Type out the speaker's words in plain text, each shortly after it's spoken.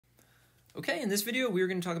Okay, in this video, we're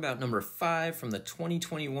going to talk about number 5 from the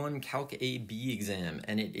 2021 Calc AB exam,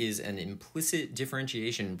 and it is an implicit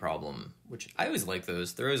differentiation problem, which I always like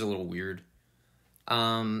those. They're always a little weird.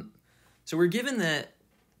 So we're given that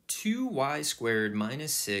 2y squared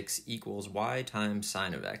minus 6 equals y times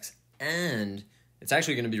sine of x, and it's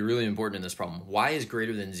actually going to be really important in this problem. Y is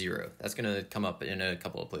greater than 0. That's going to come up in a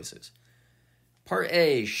couple of places. Part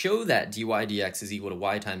A, show that dy dx is equal to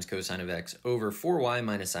y times cosine of x over 4y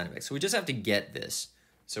minus sine of x. So we just have to get this.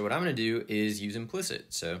 So what I'm going to do is use implicit.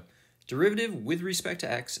 So derivative with respect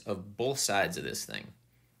to x of both sides of this thing.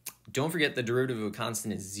 Don't forget the derivative of a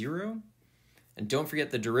constant is 0. And don't forget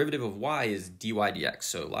the derivative of y is dy dx.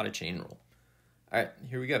 So a lot of chain rule. All right,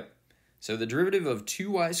 here we go. So the derivative of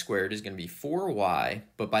 2y squared is going to be 4y,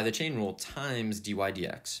 but by the chain rule, times dy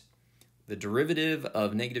dx. The derivative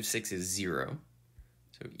of negative 6 is 0.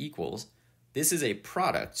 So equals, this is a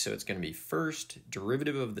product, so it's going to be first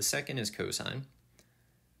derivative of the second is cosine,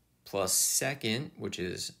 plus second, which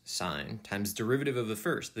is sine, times derivative of the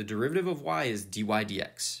first. The derivative of y is dy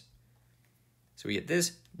dx. So we get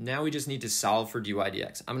this. Now we just need to solve for dy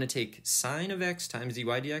dx. I'm going to take sine of x times dy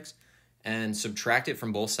dx and subtract it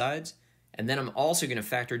from both sides. And then I'm also going to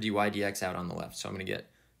factor dy dx out on the left. So I'm going to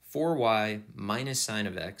get 4y minus sine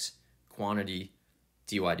of x quantity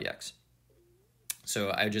dy dx.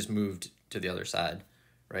 So I just moved to the other side,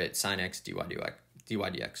 right? Sine x dy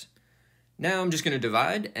dx. Now I'm just going to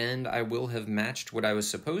divide, and I will have matched what I was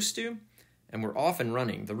supposed to, and we're off and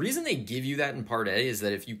running. The reason they give you that in part A is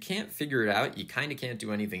that if you can't figure it out, you kind of can't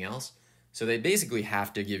do anything else. So they basically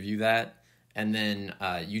have to give you that, and then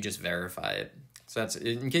you just verify it. So that's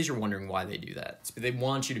in case you're wondering why they do that. They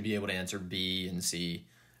want you to be able to answer B and C.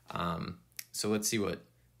 So let's see what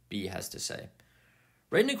B has to say.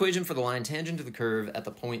 Write an equation for the line tangent to the curve at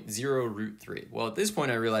the point 0, root 3. Well, at this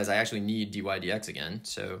point, I realize I actually need dy dx again.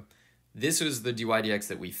 So this was the dy dx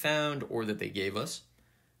that we found or that they gave us.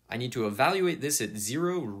 I need to evaluate this at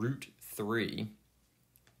 0, root 3.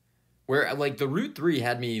 Where, like, the root 3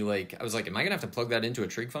 had me, like, I was like, am I going to have to plug that into a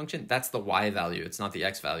trig function? That's the y value. It's not the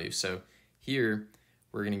x value. So here,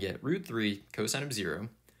 we're going to get root 3 cosine of 0.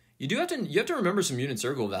 You have to remember some unit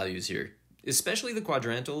circle values here, especially the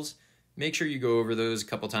quadrantals. Make sure you go over those a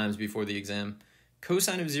couple times before the exam.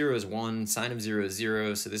 Cosine of 0 is 1, sine of 0 is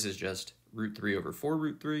 0, so this is just root 3 over 4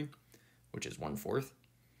 root 3, which is 1/4.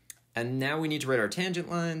 And now we need to write our tangent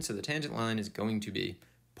line, so the tangent line is going to be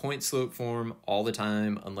point slope form all the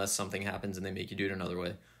time unless something happens and they make you do it another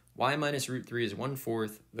way. Y minus root 3 is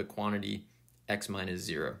 1/4 the quantity x minus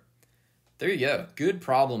 0. There you go. Good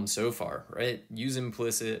problem so far, right? Use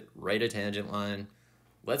implicit, write a tangent line.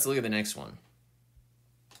 Let's look at the next one.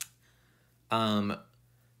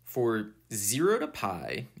 For 0 to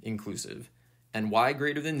pi inclusive and y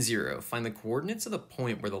greater than 0, find the coordinates of the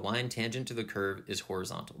point where the line tangent to the curve is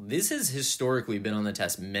horizontal. This has historically been on the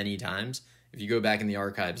test many times. If you go back in the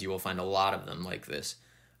archives, you will find a lot of them like this.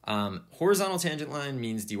 Horizontal tangent line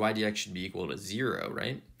means dy dx should be equal to 0,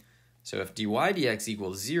 right? So if dy dx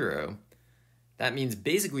equals 0, that means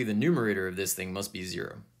basically the numerator of this thing must be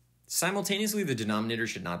 0. Simultaneously, the denominator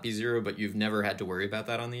should not be 0, but you've never had to worry about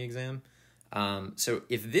that on the exam. So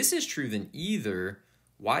if this is true, then either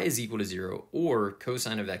y is equal to 0 or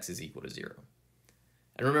cosine of x is equal to 0.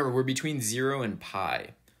 And remember, we're between 0 and pi.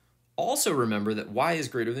 Also remember that y is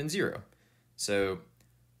greater than 0. So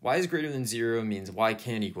y is greater than 0 means y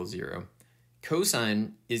can equal 0.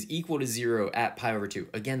 Cosine is equal to 0 at pi over 2.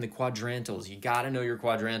 Again, the quadrantals. You got to know your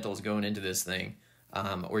quadrantals going into this thing,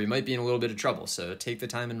 or you might be in a little bit of trouble. So take the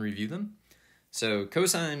time and review them. So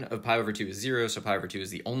cosine of pi over 2 is 0, so pi over 2 is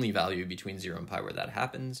the only value between 0 and pi where that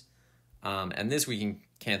happens. And this we can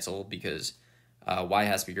cancel because y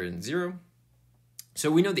has to be greater than 0. So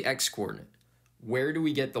we know the x coordinate. Where do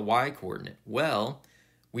we get the y coordinate? Well,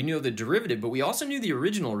 we know the derivative, but we also knew the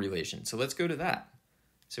original relation. So let's go to that.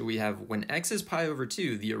 So we have when x is pi over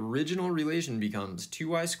 2, the original relation becomes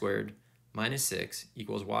 2y squared minus 6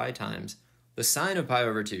 equals y times the sine of pi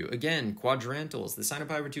over 2. Again, quadrantals. The sine of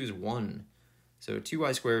pi over 2 is 1. So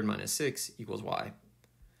 2y squared minus 6 equals y.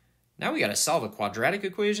 Now we got to solve a quadratic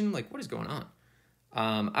equation. Like, what is going on?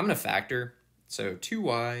 I'm going to factor. So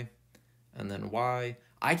 2y and then y.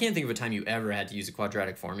 I can't think of a time you ever had to use a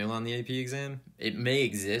quadratic formula on the AP exam. It may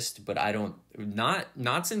exist, but I don't,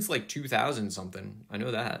 not since like 2000 something. I know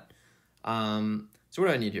that. So what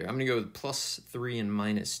do I need here? I'm going to go with plus 3 and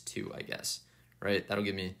minus 2, I guess. Right? That'll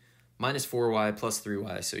give me minus 4y plus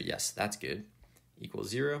 3y. So yes, that's good. Equals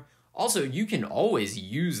 0. Also, you can always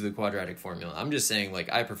use the quadratic formula. I'm just saying, like,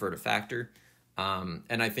 I prefer to factor.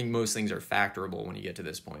 And I think most things are factorable when you get to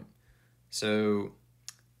this point. So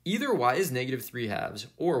either y is negative 3/2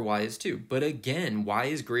 or y is 2. But again, y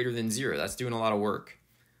is greater than 0. That's doing a lot of work.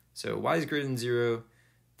 So y is greater than 0.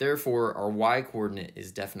 Therefore, our y coordinate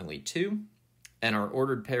is definitely 2. And our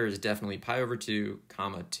ordered pair is definitely pi over 2,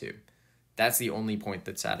 comma 2. That's the only point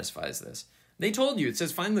that satisfies this. They told you, it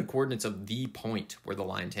says find the coordinates of the point where the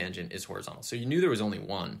line tangent is horizontal. So you knew there was only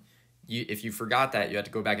one. If you forgot that, you had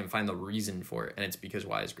to go back and find the reason for it, and it's because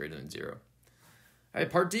y is greater than 0. All right,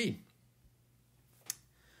 part D.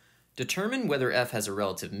 Determine whether f has a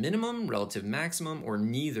relative minimum, relative maximum, or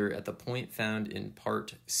neither at the point found in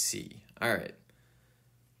part C. All right.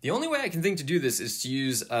 The only way I can think to do this is to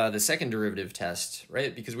use the second derivative test,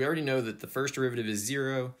 right? Because we already know that the first derivative is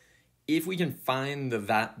 0. If we can find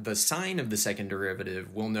the sign of the second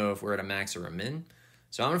derivative, we'll know if we're at a max or a min.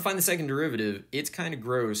 So I'm going to find the second derivative. It's kind of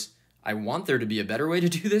gross. I want there to be a better way to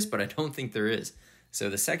do this, but I don't think there is. So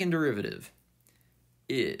the second derivative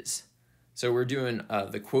is, so we're doing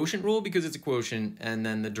the quotient rule because it's a quotient, and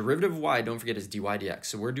then the derivative of y, don't forget, is dy dx.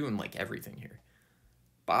 So we're doing like everything here.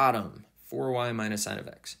 Bottom, 4y minus sine of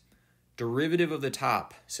x. Derivative of the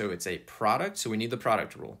top, so it's a product, so we need the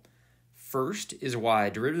product rule. First is y,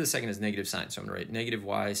 derivative of the second is negative sine, so I'm going to write negative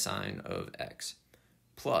y sine of x.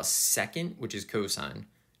 Plus second, which is cosine,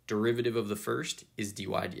 derivative of the first is dy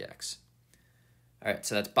dx. All right,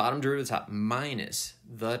 so that's bottom derivative of the top minus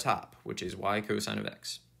the top, which is y cosine of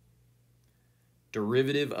x.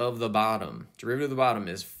 Derivative of the bottom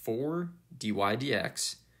is 4 dy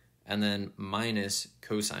dx, and then minus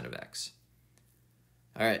cosine of x.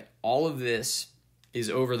 All right, all of this is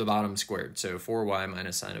over the bottom squared, so 4y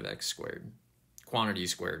minus sine of x squared. Quantity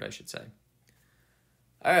squared, I should say.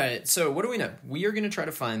 All right, so what do we know? We are going to try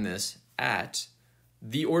to find this at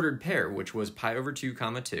the ordered pair, which was pi over 2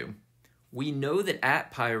 comma 2. We know that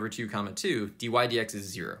at pi over 2 comma 2, dy dx is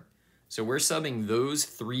 0. So we're subbing those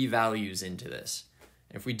three values into this.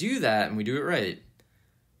 If we do that and we do it right,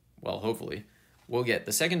 well, hopefully, we'll get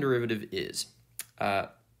the second derivative is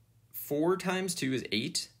 4 times 2 is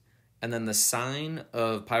 8, and then the sine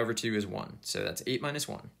of pi over 2 is 1. So that's 8 minus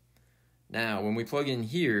 1. Now, when we plug in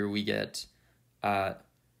here, we get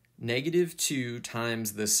negative 2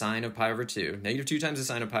 times the sine of pi over 2. Negative 2 times the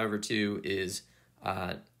sine of pi over 2 is,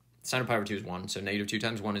 sine of pi over 2 is 1, so negative 2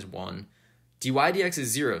 times 1 is 1. Dy dx is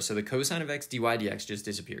 0, so the cosine of x dy dx just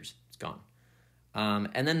disappears. It's gone.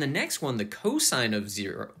 And then the next one, the cosine of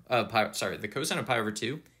the cosine of pi over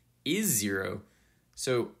 2 is 0.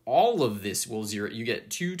 So all of this will 0. You get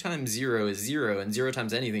 2 times 0 is 0, and 0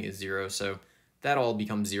 times anything is 0, so that all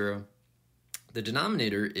becomes 0. The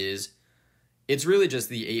denominator is, it's really just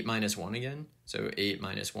the 8 minus 1 again. So 8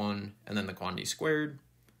 minus 1, and then the quantity squared.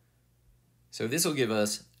 So this will give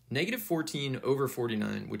us negative 14 over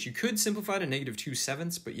 49, which you could simplify to negative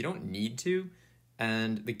 2/7, but you don't need to.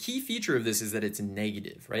 And the key feature of this is that it's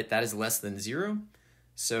negative, right? That is less than 0.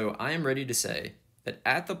 So I am ready to say that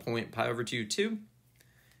at the point pi over 2, 2,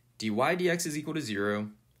 dy dx is equal to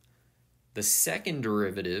 0. The second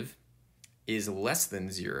derivative is less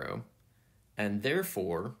than 0. And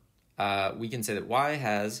therefore, we can say that y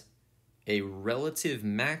has a relative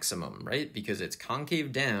maximum, right? Because it's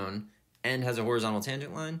concave down and has a horizontal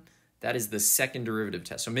tangent line. That is the second derivative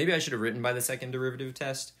test. So maybe I should have written by the second derivative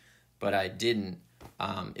test, but I didn't.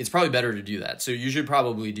 It's probably better to do that. So you should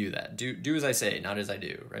probably do that. Do as I say, not as I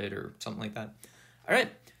do, right? Or something like that. All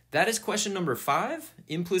right. That is question number 5,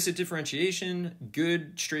 implicit differentiation.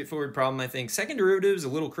 Good, straightforward problem, I think. Second derivative is a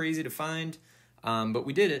little crazy to find, but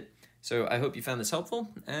we did it. So I hope you found this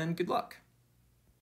helpful, and good luck.